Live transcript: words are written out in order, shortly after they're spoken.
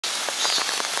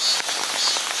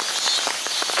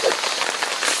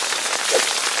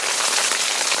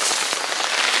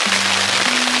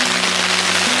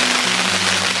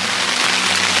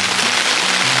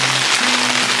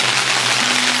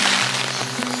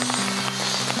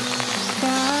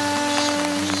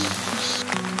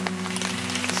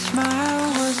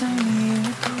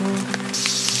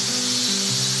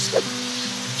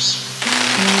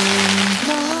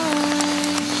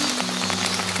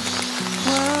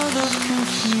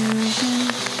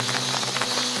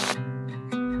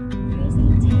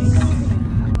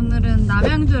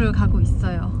남양주를 가고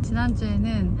있어요.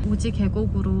 지난주에는 오지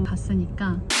계곡으로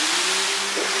갔으니까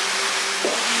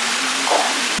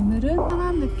오늘은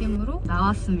편한 느낌으로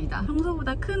나왔습니다.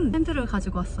 평소보다 큰 텐트를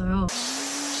가지고 왔어요.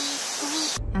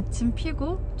 야침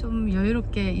피고 좀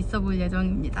여유롭게 있어 볼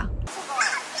예정입니다.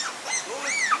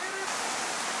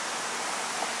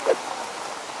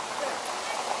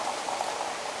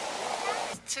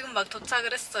 지금 막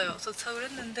도착을 했어요. 도착을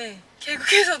했는데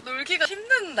계곡에서 놀기가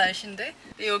힘든 날씨인데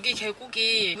여기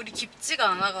계곡이 물이 깊지가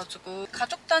않아가지고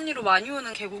가족 단위로 많이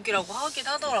오는 계곡이라고 하긴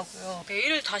하더라고요.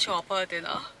 내일 다시 와봐야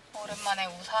되나? 오랜만에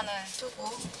우산을 쓰고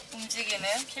움직이는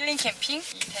힐링 캠핑이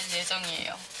될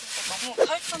예정이에요. 너무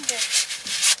타이트한데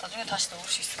나중에 다시 넣을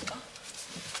수 있을까?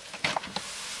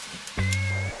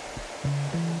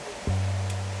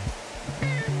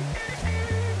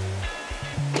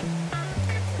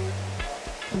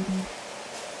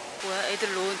 뭐야,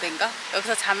 애들 노는 데인가?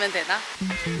 여기서 자면 되나?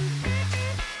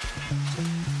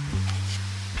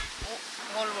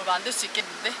 이걸로 뭘 만들 수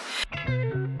있겠는데?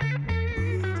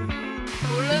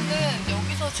 원래는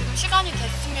여기서 지금 시간이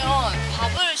됐으면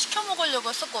밥을 시켜 먹으려고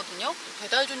했었거든요.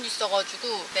 배달존이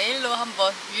있어가지고 내일로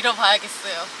한번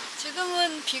밀어봐야겠어요.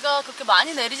 지금은 비가 그렇게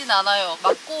많이 내리진 않아요.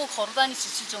 맞고 걸어 다닐 수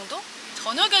있을 정도?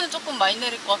 저녁에는 조금 많이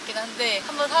내릴 것 같긴 한데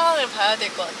한번 상황을 봐야 될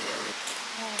것 같아요.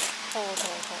 더워.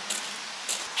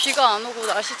 비가 안 오고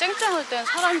날씨 쨍쨍할 땐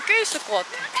사람이 꽤 있을 것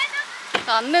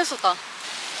같아. 안내소다.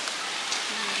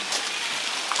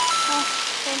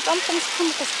 그럼 짬뽕 시켜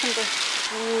먹고 싶은데.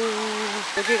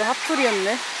 오, 여기가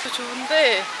핫플이었네.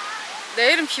 좋은데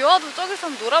내일은 비 와도 저기서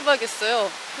한번 놀아봐야겠어요.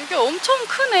 이게 엄청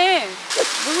크네.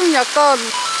 무슨 약간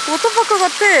워터파크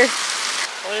같아.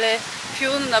 원래 비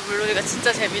오는 날 물놀이가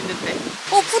진짜 재밌는데.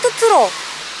 푸드트럭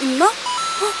있나?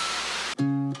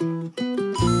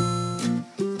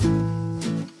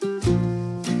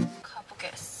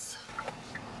 가보겠어.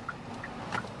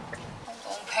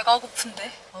 너무 배가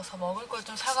고픈데. 어서 먹을 걸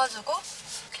좀 사가지고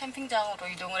캠핑장으로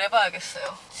이동을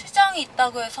해봐야겠어요. 시장이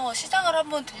있다고 해서 시장을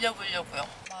한번 들려보려고요.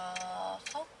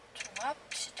 마석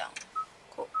종합시장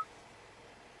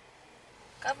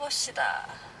가봅시다.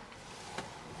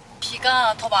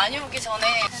 비가 더 많이 오기 전에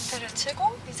텐트를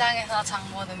치고 시장에서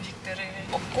장본 음식들을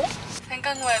먹고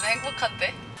생각만 해도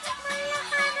행복한데.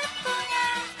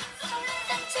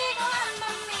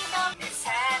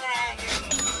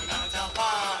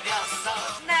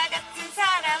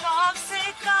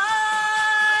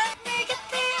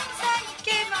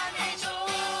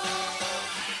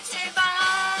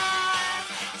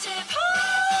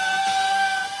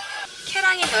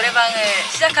 노래방을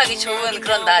시작하기 좋은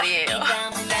그런 날이에요.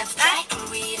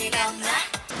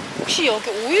 혹시 여기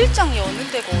 5일장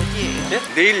여는 데가 어디예요? 네?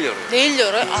 내일 열어요. 내일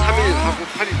열어요? 3일 하고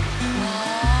 8일.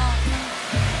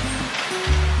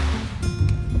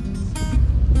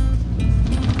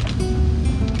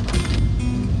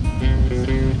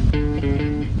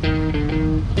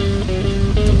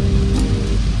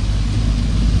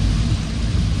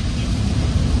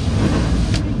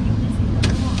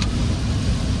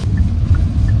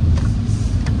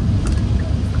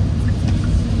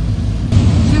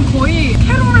 거의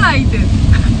캐롤라이드.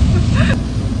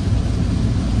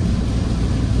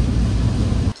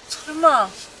 설마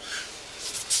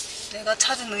내가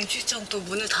찾은 음식점 또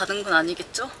문을 닫은 건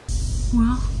아니겠죠?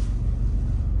 뭐야?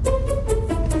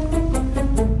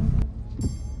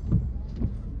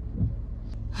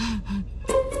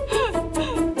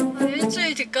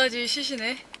 일주일 뒤까지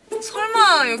쉬시네.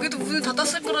 설마 여기도 문을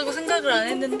닫았을 거라고 생각을 안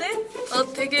했는데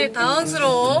되게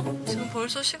당황스러워. 지금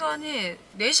벌써 시간이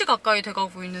 4시 가까이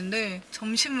돼가고 있는데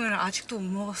점심을 아직도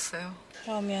못 먹었어요.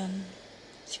 그러면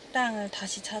식당을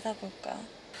다시 찾아볼까?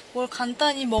 뭘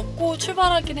간단히 먹고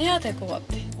출발하긴 해야 될 것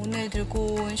같아. 오늘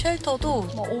들고 온 쉘터도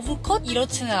오브컷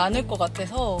이렇지는 않을 것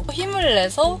같아서 힘을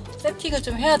내서 세팅을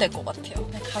좀 해야 될 것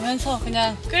같아요. 가면서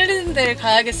그냥 끌리는 데를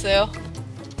가야겠어요.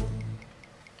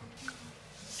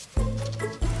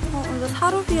 이거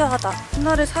사루비아다.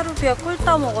 옛날에 사루비아 꿀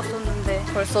따 먹었었는데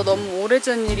벌써 너무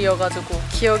오래전 일이어가지고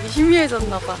기억이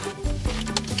희미해졌나봐.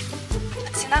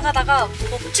 지나가다가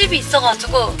볶집이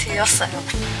있어가지고 들렸어요.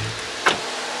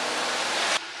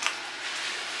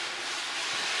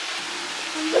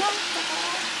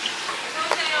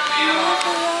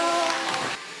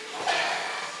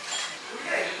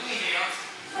 안녕하세요.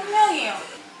 한 명이요.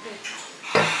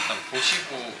 일단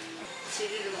보시고.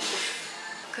 지리를 먹고 싶어요.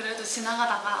 그래도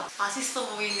지나가다가 맛있어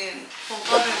보이는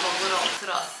버거를 먹으러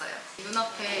들어왔어요.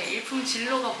 눈앞에 일품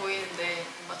진로가 보이는데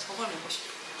뭔가 저걸 먹고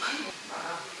싶어.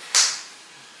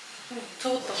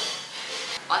 저것도.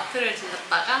 마트를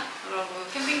들렸다가 그리고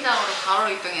캠핑장으로 바로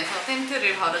이동해서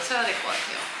텐트를 바로 쳐야 될 것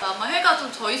같아요. 아마 해가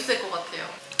좀 져 있을 것 같아요.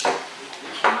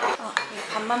 아, 이거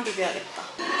밥만 비벼야겠다.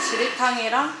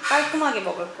 지리탕이랑 깔끔하게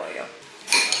먹을 거예요.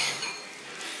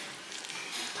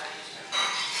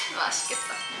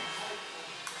 맛있겠다.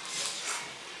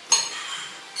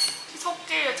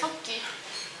 섞기예요, 섞기.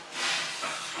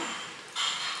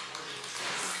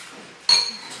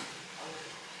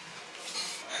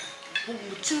 뭐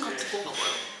무침 같은 건가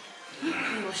봐요.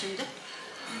 너무 맛있는데?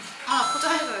 아,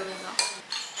 포장해줘야 되나?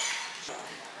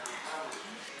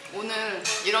 오늘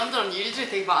이런저런 일들이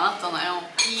되게 많았잖아요.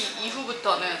 이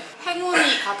이후부터는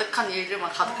행운이 가득한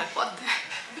일들만 가득할 것 같아.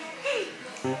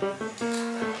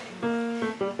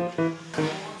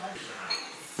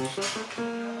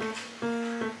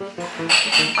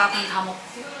 김밥은 다 먹고.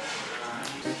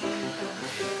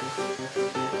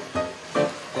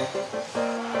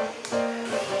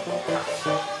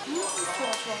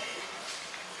 좋아, 좋아.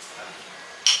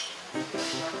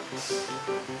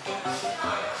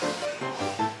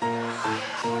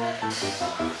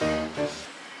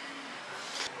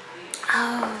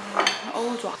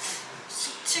 어우 좋아.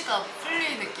 수치가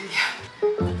풀리는 느낌이야.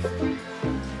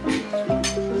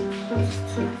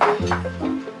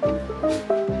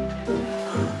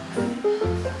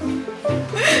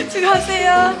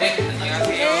 수고하세요. 네,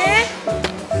 안녕하세요. 네.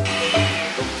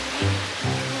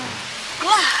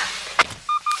 와.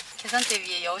 계산대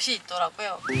위에 엿이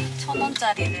있더라고요.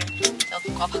 1,000원짜리를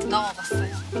엿과 바꿔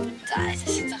먹었어요. 자, 이제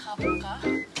진짜 가볼까?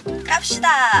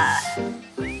 갑시다.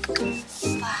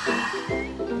 와.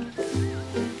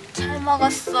 잘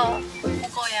먹었어.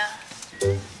 먹어야.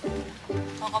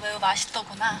 너가 매우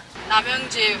맛있더구나.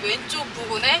 남양주의 왼쪽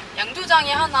부근에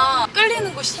양조장이 하나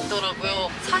끌리는 곳이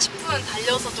있더라고요. 40분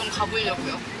달려서 좀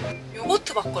가보려고요.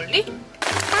 요거트 막걸리?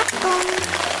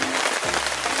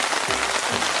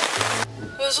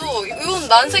 그래서 이건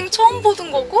난생 처음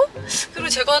보던 거고, 그리고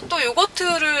제가 또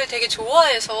요거트를 되게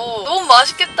좋아해서 너무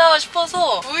맛있겠다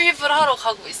싶어서 구입을 하러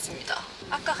가고 있습니다.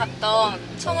 아까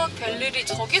갔던 청학밸리리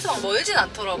저기서 멀진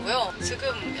않더라고요.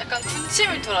 지금 약간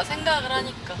군침이 돌아, 생각을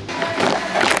하니까.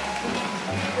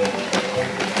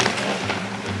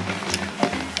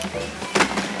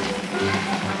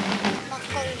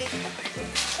 막걸리.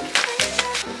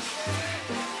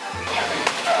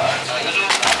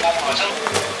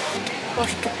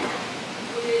 맛있겠다.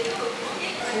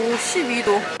 오,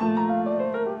 12도.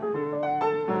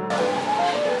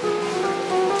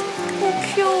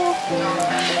 귀여워.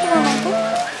 조그만한 거?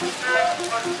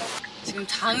 지금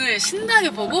장을 신나게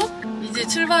보고 이제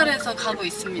출발해서 가고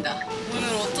있습니다.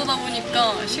 오늘 어쩌다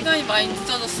보니까 시간이 많이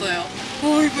늦어졌어요.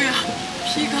 어이구야,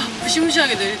 비가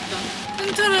무시무시하게 내린다.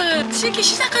 텐트를 치기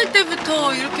시작할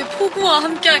때부터 이렇게 폭우와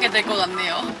함께하게 될 것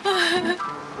같네요.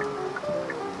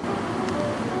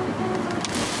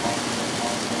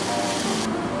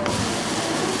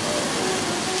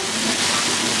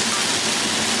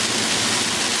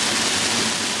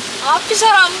 앞이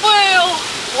잘 안 보여요.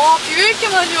 와, 비 왜 이렇게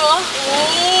많이 와?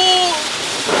 오.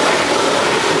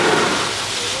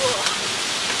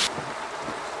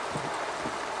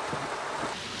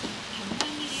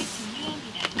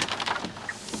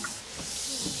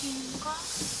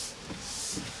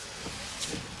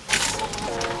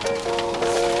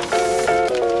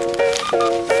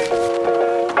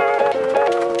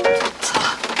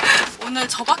 자, 오늘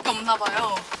저밖에 없나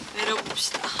봐요.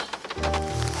 내려봅시다.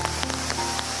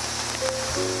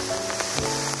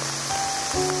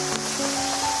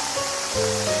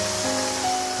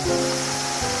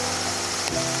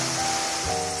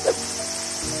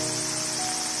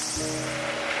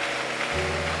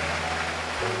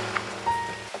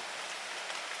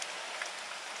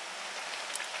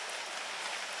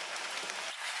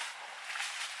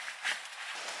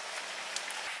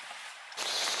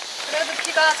 그래도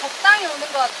비가 적당히 오는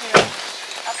것 같아요.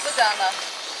 나쁘지 않아.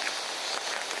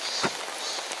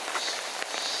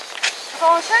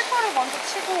 우선 쉘터를 먼저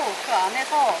치고 그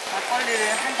안에서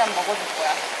막걸리를 한 잔 먹어줄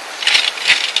거야.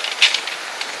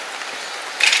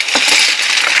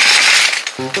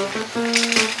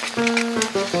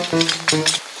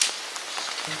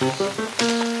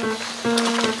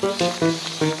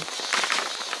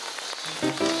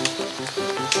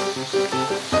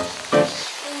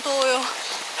 너무 더워요.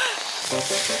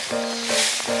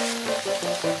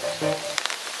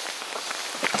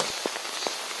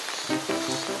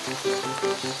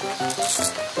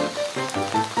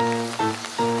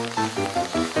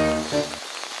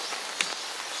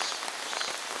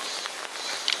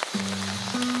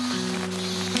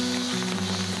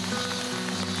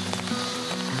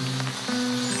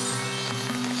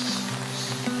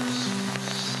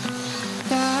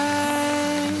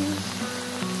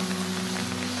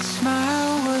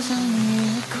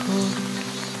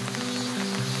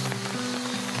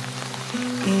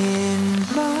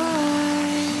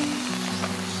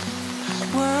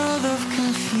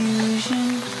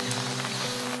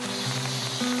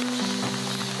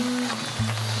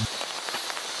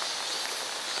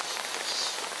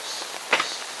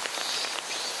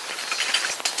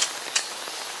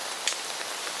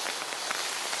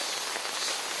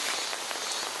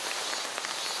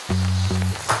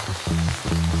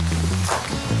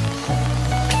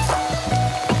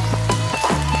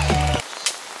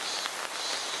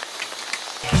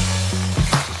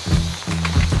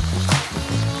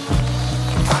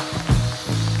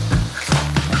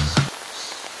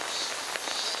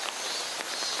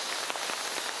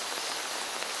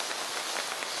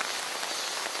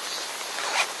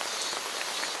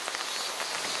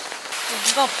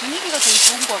 뭔가 분위기가 되게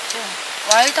좋은 것 같아요.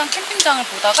 와일드한 캠핑장을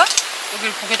보다가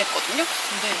여기를 보게 됐거든요.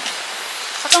 근데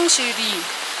화장실이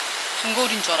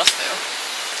중거리인 줄 알았어요.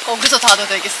 거기서 자도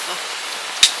되겠어.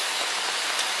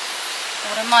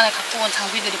 오랜만에 갖고 온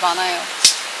장비들이 많아요.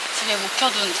 집에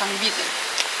묵혀둔 장비들.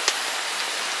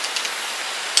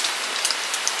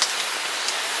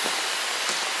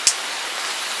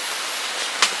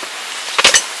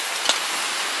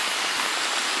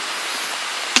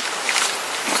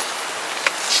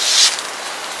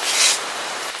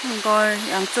 이걸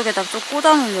양쪽에다 좀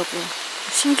꽂아놓으려고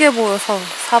신기해 보여서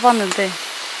사봤는데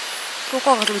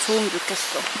효과가 좀 좋으면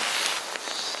좋겠어.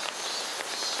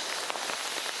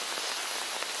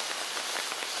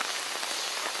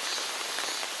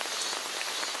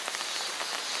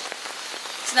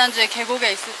 지난주에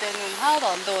계곡에 있을 때는 하나도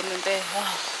안 더웠는데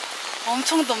와,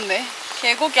 엄청 덥네.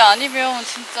 계곡이 아니면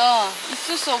진짜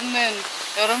있을 수 없는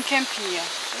여름 캠핑이야.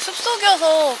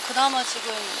 숲속이어서 그나마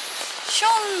지금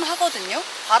시원하거든요.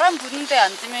 바람 부는데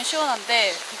앉으면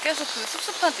시원한데 계속 그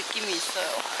습습한 느낌이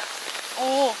있어요.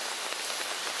 오,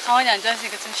 가만히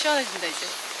앉아있으니까 좀 시원해진다. 이제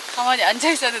가만히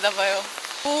앉아있어야 되나봐요.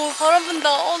 오, 바람 분다.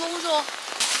 너무 좋아.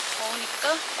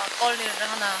 더우니까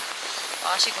막걸리를 하나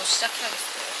마시고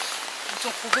시작해야겠어요.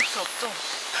 엄청 고급스럽죠?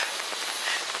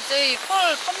 이제 이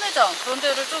콜 판매장 그런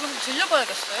데를 좀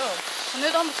들려봐야겠어요.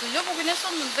 전에도 한번 들려보긴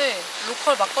했었는데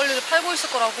로컬 막걸리를 팔고 있을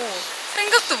거라고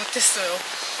생각도 못했어요.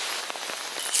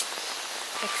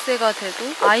 100세가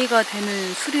돼도 아이가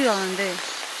되는 술이라는데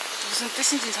무슨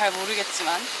뜻인지는 잘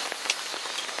모르겠지만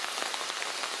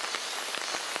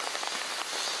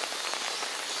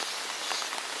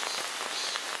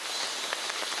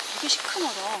되게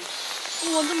시큼하다.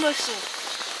 완전 맛있어.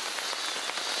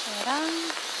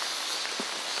 계란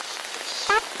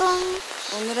따뚱.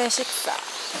 오늘의 식사.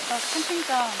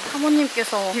 캠핑장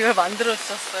사모님께서 이걸 만들어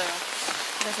주셨어요.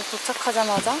 그래서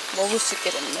도착하자마자 먹을 수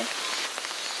있게 됐네.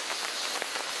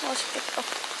 맛있겠다.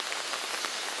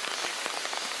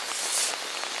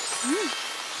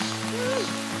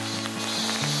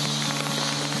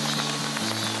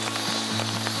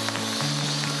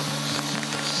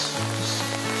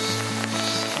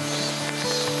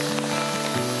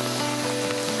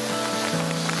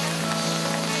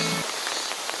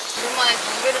 오랜만에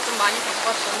장비를 좀 많이 갖고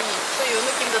왔더니 또 이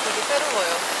느낌도 되게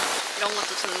새로워요. 이런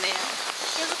것도 좋네요.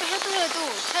 계속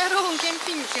해도 새로운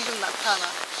캠핑이 계속 나타나.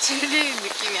 질리는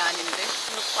느낌이 아닌데.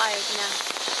 이것 봐요. 그냥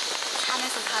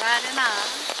산에서 살아야 되나.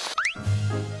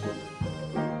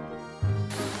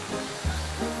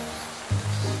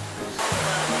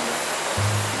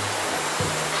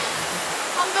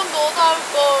 한 병 더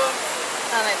사올걸.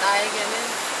 괜찮아요. 나에게는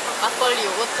막걸리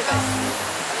요거트가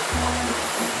있습니다.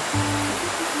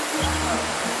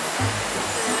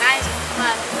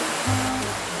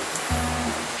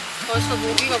 벌써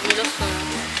모기가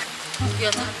물렸어요.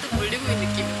 모기가 잔뜩 물리고 있는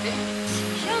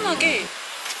느낌인데 희한하게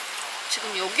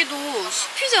지금 여기도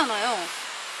숲이잖아요.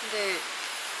 근데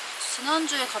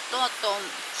지난주에 갔다 왔던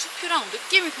숲이랑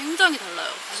느낌이 굉장히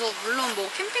달라요. 그래서 물론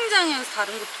뭐 캠핑장에서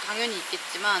다른 것도 당연히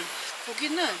있겠지만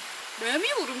거기는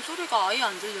매미 울음소리가 아예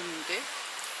안 들렸는데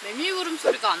매미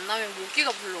울음소리가 안 나면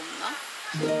모기가 별로 없나?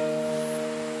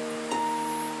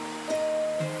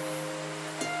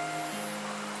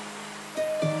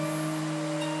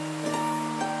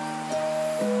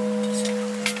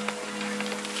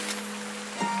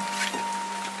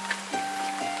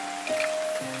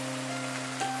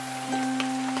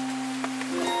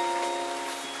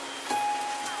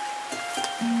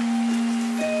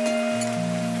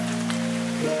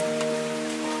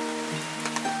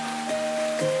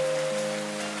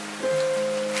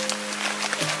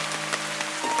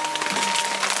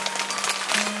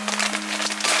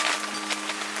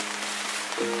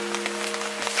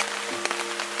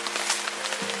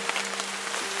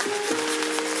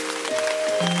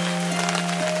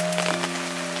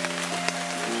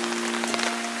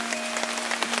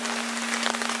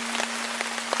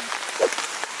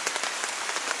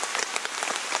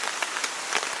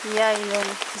 이 아이는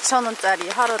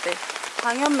 2,000원짜리 하루대.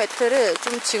 방염 매트를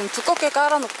좀 지금 두껍게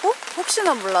깔아놓고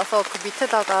혹시나 몰라서 그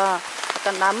밑에다가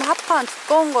약간 나무 합판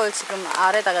두꺼운 걸 지금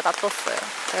아래다가 놔뒀어요.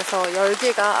 그래서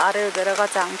열기가 아래로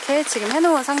내려가지 않게 지금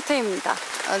해놓은 상태입니다.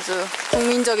 아주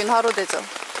국민적인 하루대죠.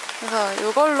 그래서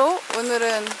이걸로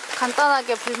오늘은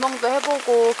간단하게 불멍도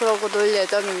해보고 그러고 놀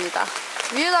예정입니다.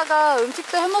 위에다가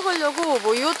음식도 해먹으려고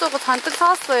뭐 이것저것 잔뜩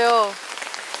사왔어요.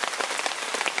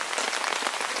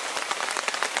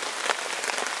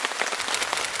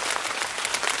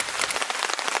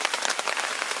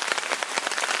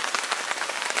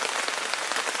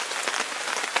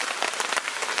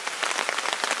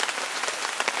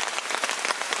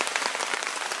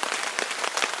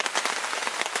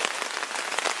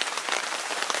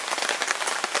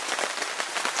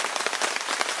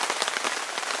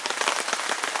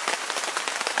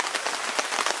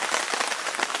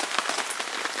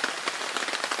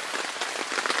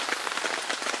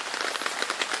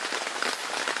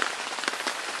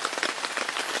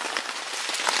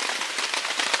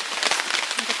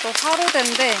 이거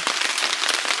사로대인데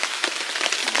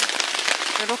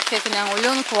이렇게 그냥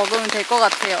올려놓고 먹으면 될 것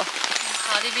같아요.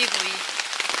 가리비구이.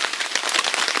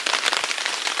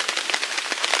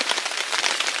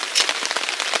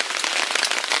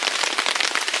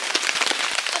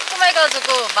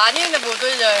 조그매가지고 많이는 못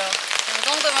올려요. 이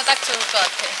정도면 딱 좋을 것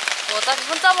같아. 뭐 어차피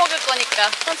혼자 먹을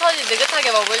거니까 천천히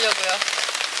느긋하게 먹으려고요.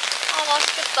 아,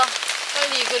 맛있겠다.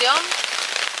 빨리 익으렴.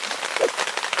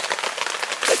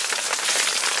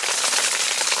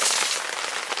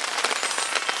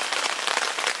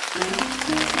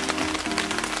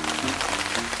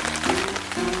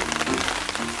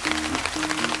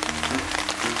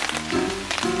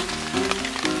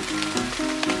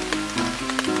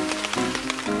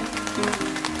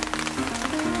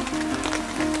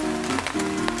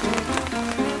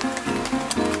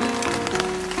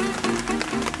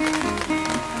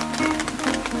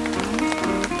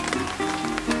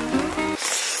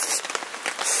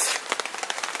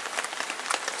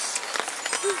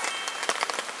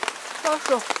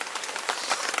 맛있어.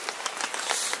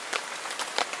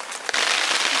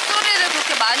 소리를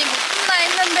그렇게 많이 못 듣나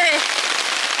했는데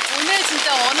오늘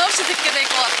진짜 원 없이 듣게 될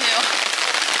것 같아요.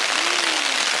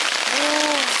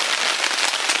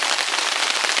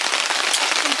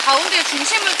 좀 가운데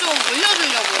중심을 좀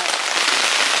올려주려고요.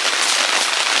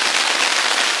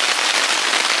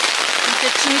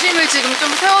 이렇게 중심을 지금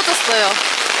좀 세워줬어요.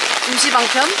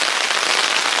 임시방편.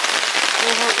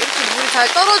 이렇게 물이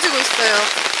잘 떨어지고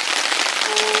있어요.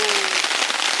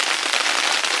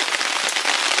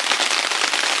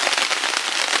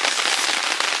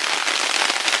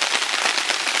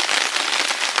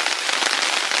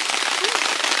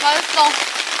 맛있어.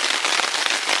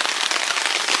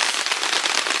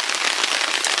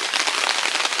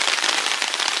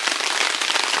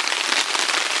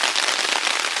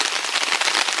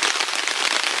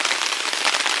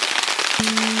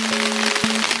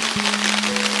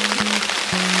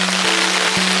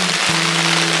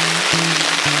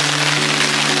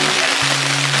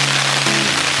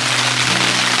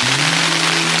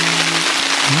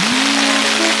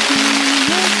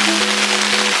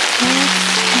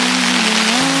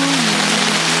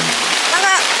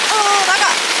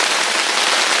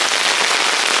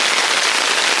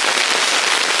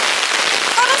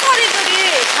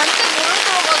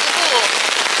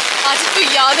 아직도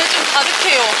이 안에 좀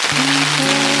가득해요.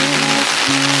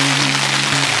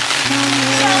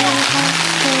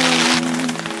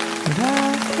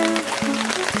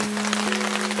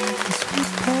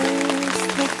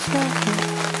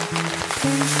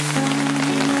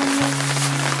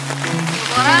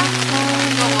 이거랑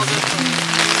이거 먹을 거예요.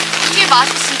 이게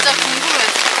맛이 진짜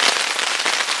궁금했어.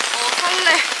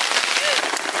 설레.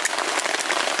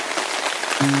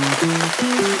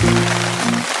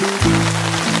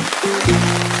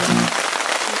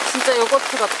 진짜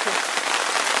요거트 같아.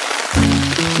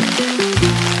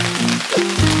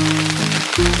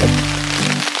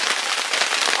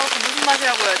 무슨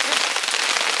맛이라고 해야지?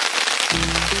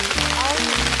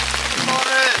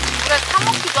 이거를 물에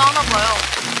타먹기도 하나봐요.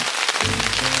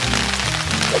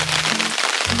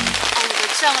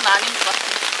 내 취향은 아닌 것 같아.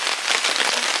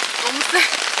 너무 세.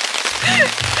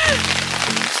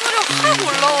 술이 확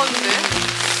올라오는데?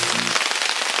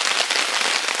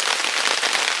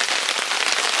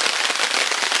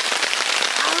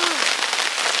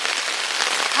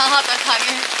 강하다,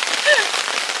 강해.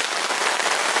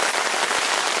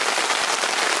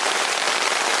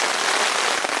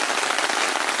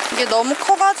 이게 너무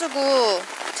커가지고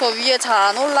저 위에 잘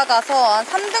안 올라가서 한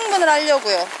 3등분을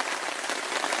하려고요.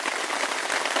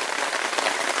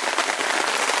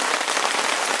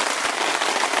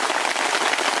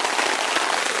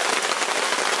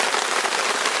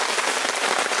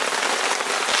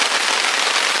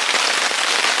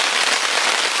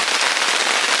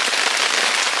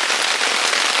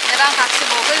 얘랑 같이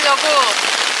먹으려고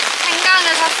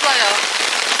생강을 샀어요.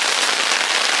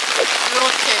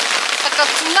 이렇게 약간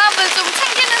궁합을 좀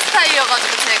챙기는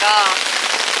스타일이어가지고 제가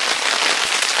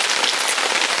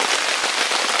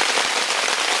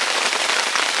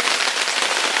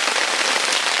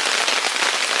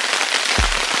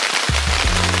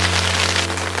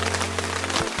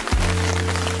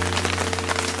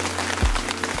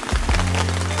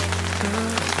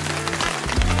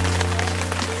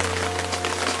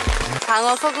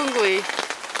장어 소금구이.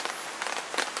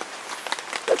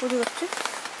 어디 갔지?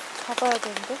 잡아야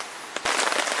되는데.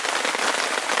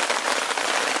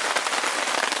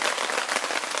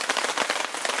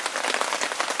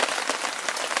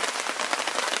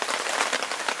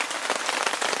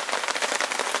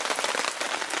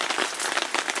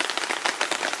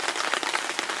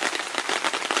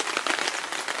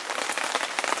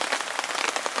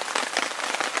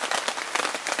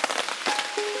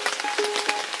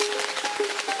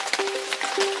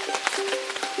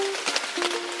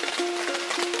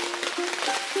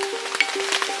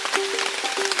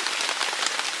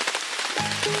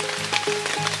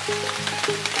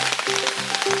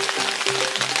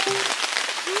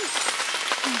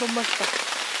 너무 맛있다.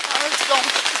 맛있어.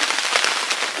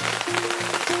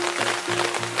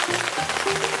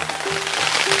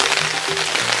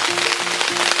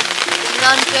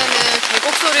 지난주에는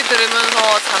계곡 소리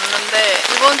들으면서 잤는데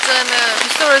이번주에는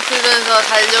빗소리 들으면서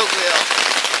자려고요.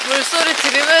 물소리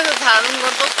들으면서 자는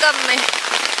건 똑같네.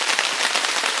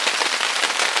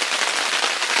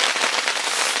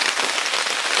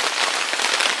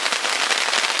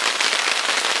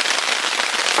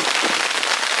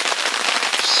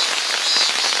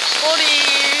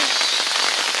 꼬리.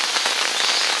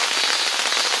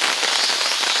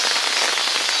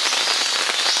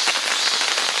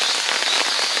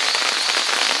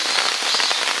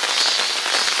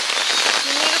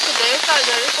 눈이 이렇게 내일까지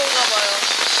내릴 건가 봐요.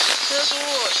 그래도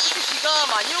이렇게 비가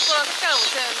많이 올 거라 생각을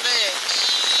못 했는데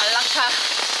안락한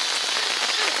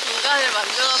공간을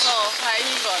만들어서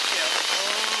다행인 것 같아요.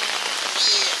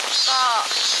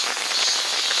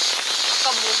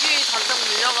 아까 모기 잔뜩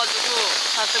물려가지고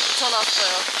잔뜩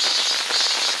붙여놨어요.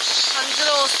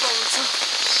 간지러웠어 엄청.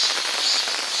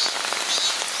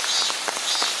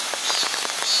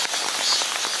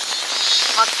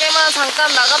 밖에만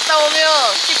잠깐 나갔다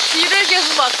오면 비를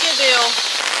계속 맞게 돼요.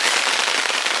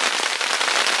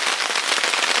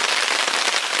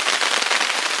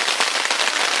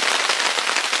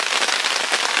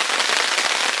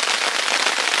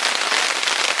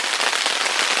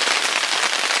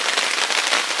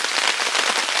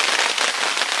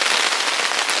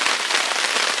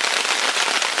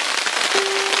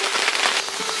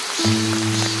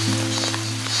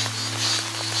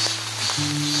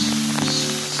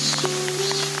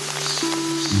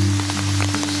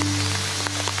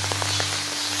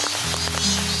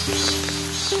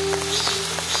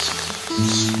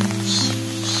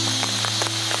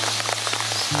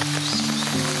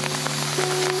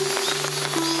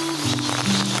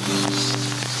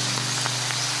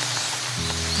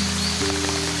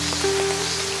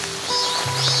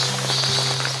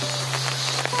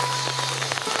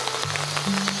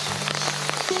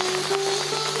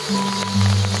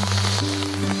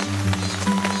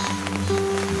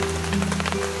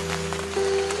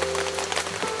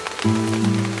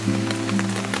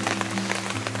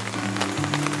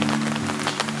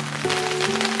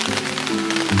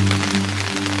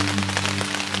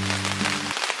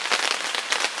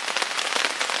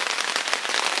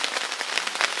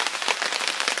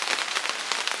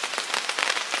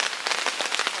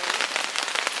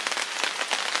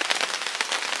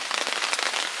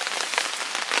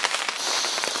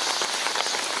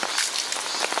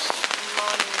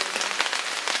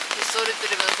 빗소리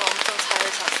들으면서 엄청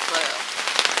잘 잤어요.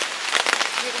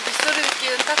 그리고 빗소리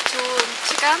듣기는 딱 좋은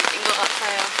시간인 것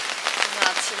같아요. 오늘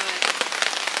아침에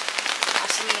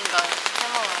맛있는 걸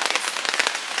해먹어야겠어.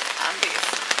 안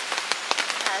되겠어.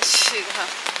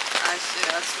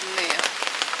 날씨가 좋네요.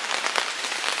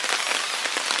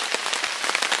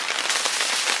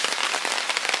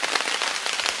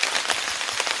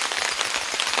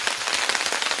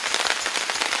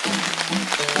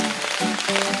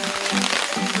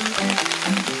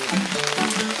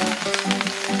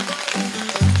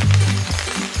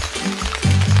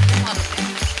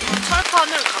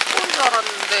 철판을 갖고 온 줄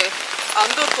알았는데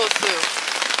안 갖고 왔어요.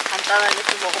 간단하게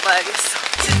또 먹어봐야겠어.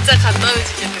 진짜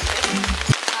간단해지겠는데?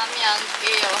 잠이 안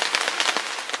깨요.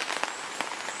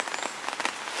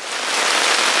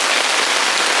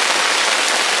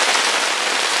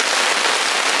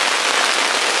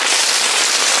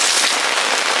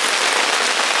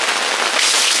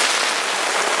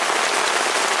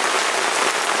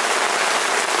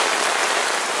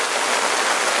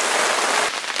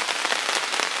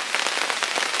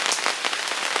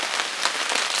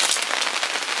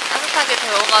 따뜻하게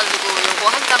데워가지고 요거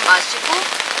한 잔 마시고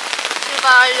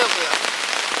출발하려고요.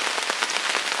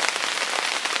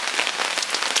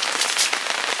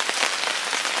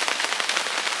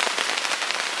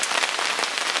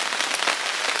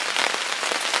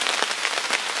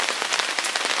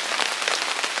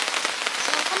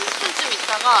 한 30분쯤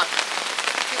있다가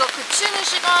비가 그치는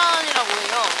시간이라고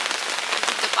해요.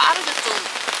 그때 빠르게 좀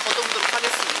걷어보도록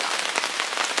하겠습니다.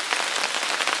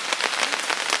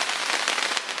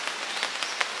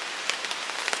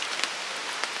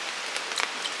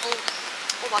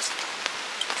 맛있다.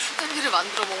 수제비를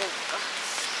만들어 먹어볼까?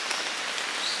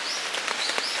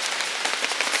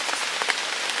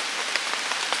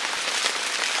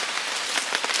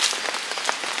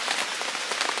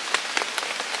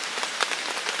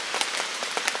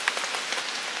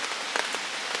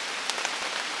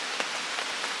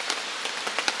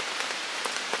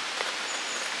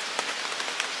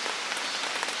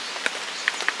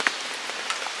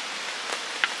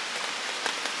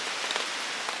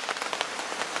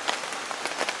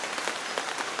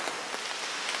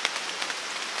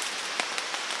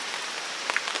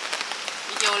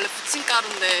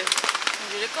 밀가루인데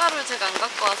밀가루를 제가 안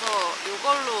갖고 와서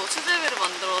이걸로 수제비를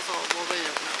만들어서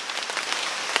먹으려고요.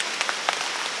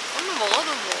 오늘 먹어도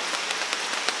뭐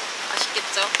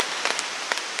맛있겠죠?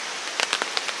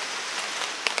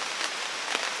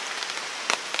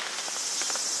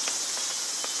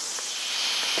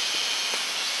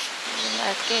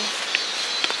 얇게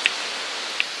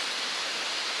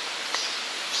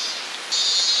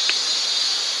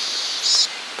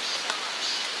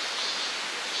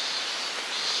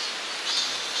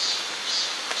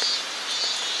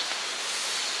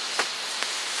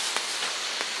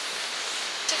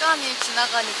시간이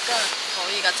지나가니까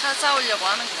더위가 찾아오려고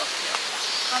하는 것 같아요.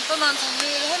 간단한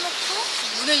정리를 해놓고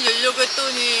문을 열려고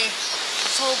했더니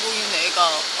무서워 보이는 애가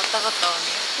왔다 갔다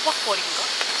하네요. 호박벌인가?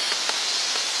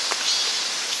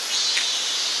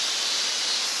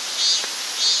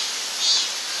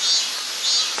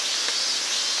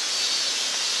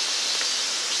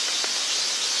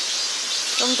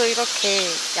 좀 더 이렇게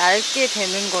얇게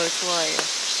되는 걸 좋아해요.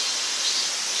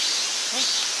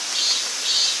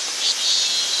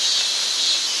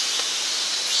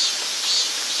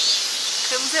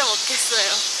 금세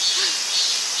먹겠어요.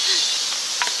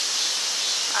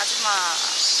 마지막.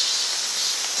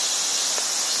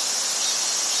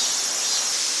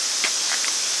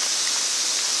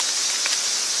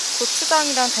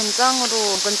 고추장이랑 된장으로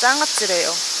먹은 장아찌래요.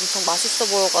 엄청 맛있어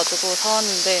보여가지고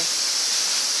사왔는데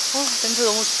냄새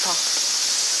너무 좋다.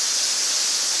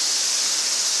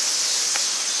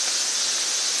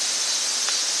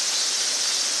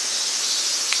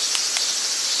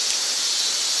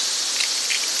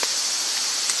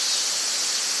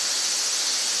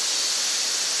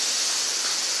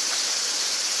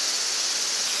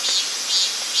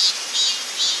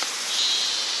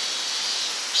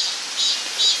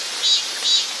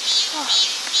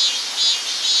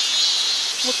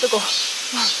 뜨거.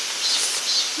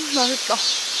 맛있다.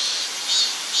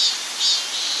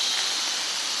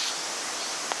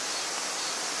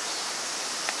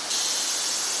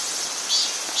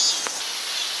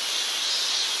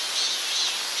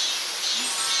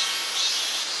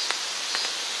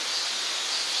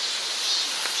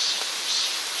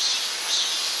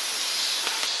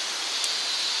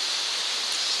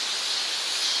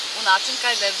 오늘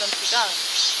아침까지 내던 비가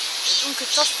좀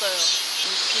그쳤어요.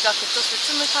 비가 그쳤을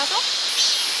틈을 타서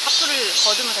핫불을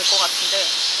거두면 될 것 같은데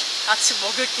아침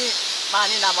먹을 게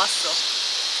많이 남았어.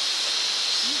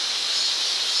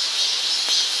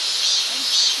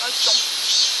 맛있어.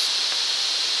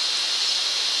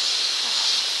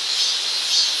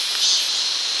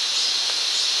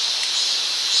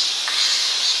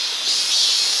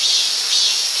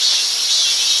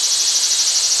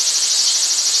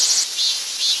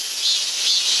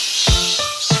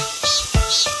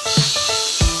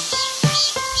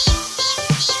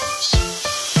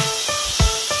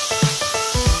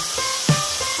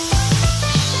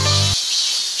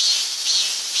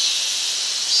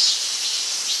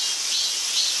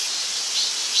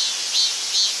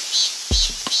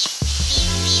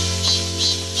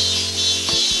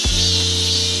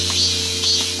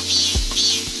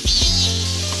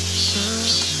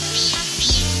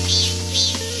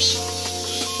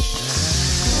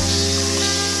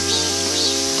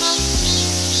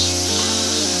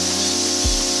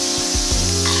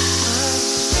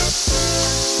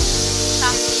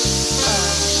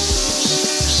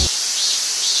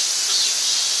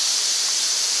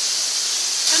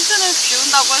 텐트는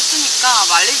비운다고 했으니까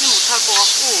말리진 못할 것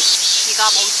같고 비가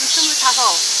멈춘 틈을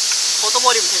타서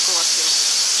걷어버리면 될 것 같아요.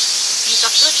 진짜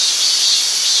끝.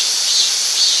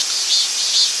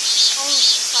 어우,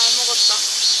 잘 먹었다.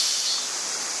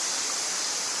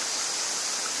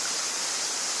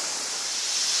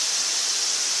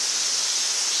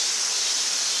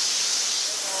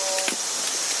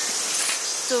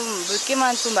 좀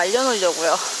물기만 좀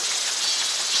말려놓으려고요.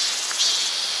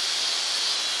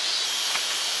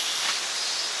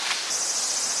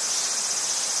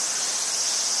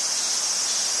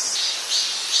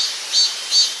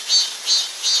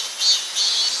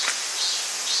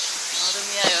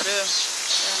 여름이야 여름.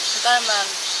 그냥 2달만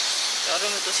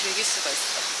여름을 또 즐길 수가 있어.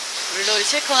 물놀이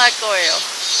실컷 할 거예요.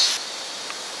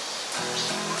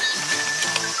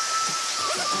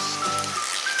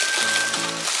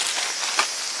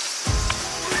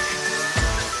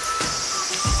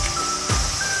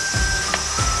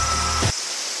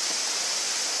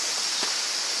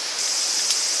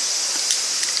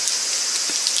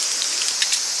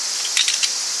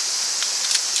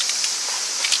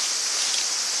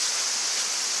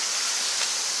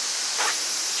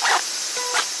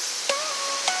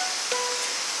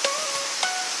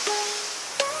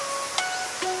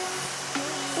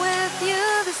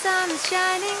 is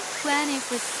shining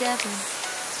 24/7.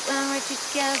 When we're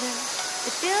together,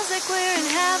 it feels like we're in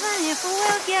heaven. If it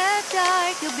will get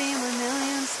dark, you'll be my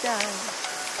million stars.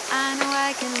 I know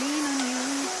I can lean on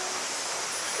you.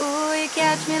 Ooh, you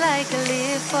catch me like a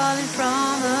leaf falling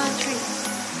from a tree.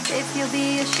 If you'll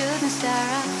be a shooting star,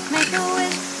 I'll make a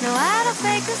wish. No, I don't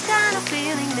fake this kind of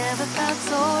feeling, never felt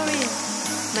so real.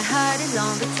 My heart is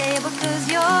on the table 'cause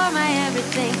you're my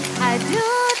everything. I do.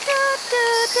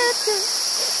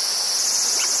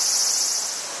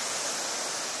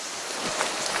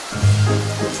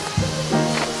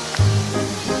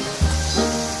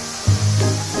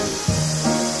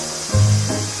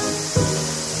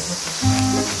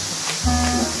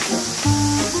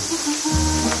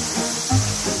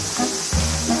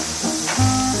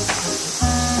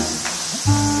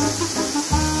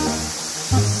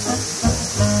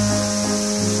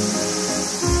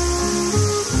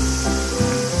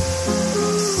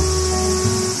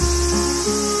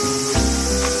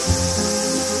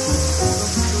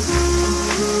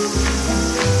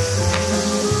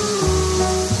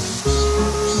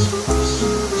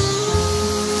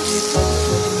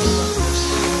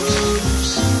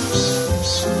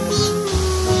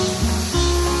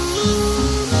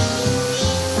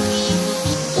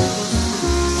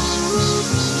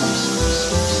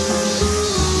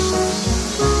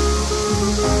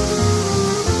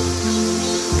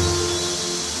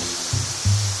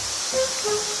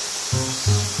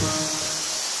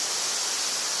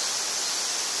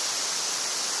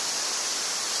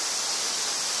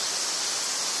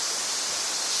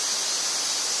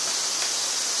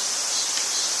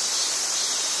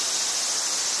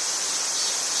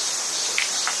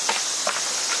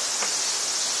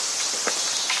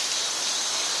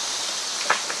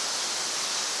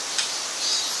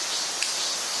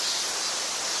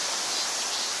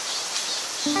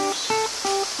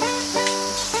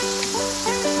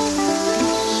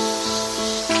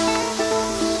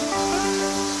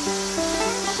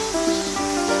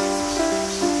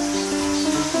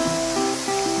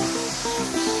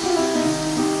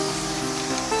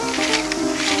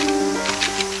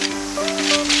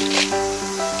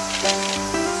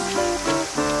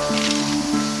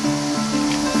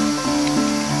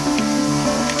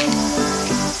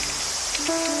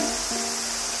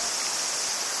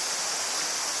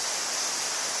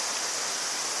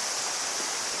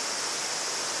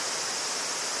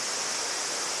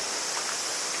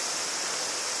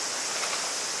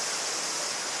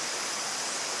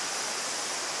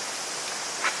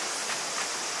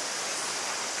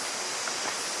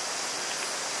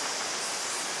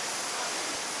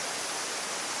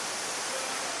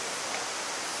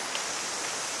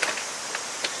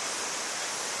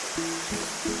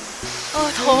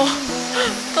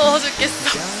 더워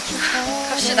죽겠어.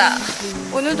 갑시다.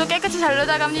 오늘도 깨끗이 잘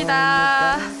놀다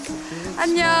갑니다.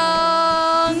 안녕.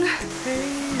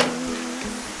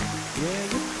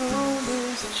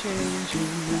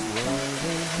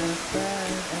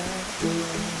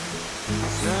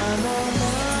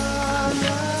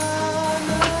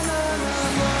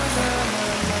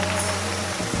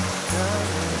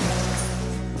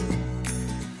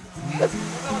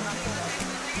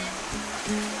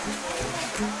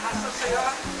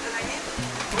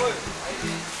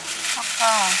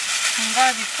 아까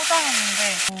등갈비 포장했는데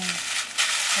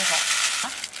대박.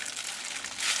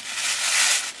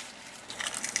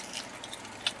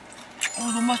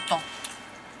 너무 맛있다.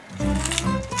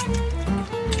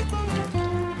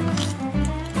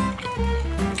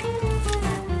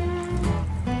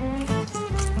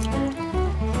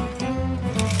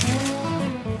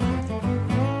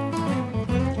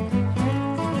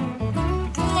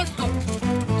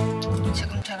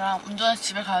 지금 제가 운전해서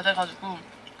집에 가야 돼가지고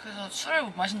그래서 술을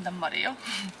못 마신단 말이에요.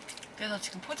 그래서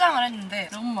지금 포장을 했는데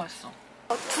너무 맛있어.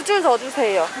 2줄 더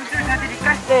주세요. 2줄 더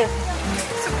드릴까? 네.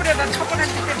 숯불에다 초콜릿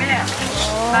때문에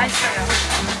맛있어요.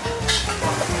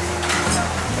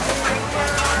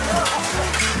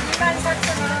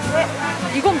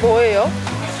 24,000원. 이건 뭐예요?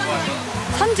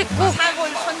 선짓국?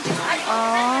 사골 선지.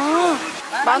 아,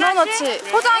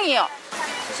 10,000원어치 포장이요.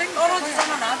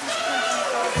 떨어지잖아 나도.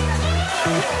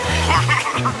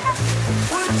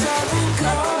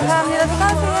 감사합니다.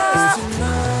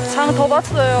 수고하세요. 장 더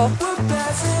봤어요.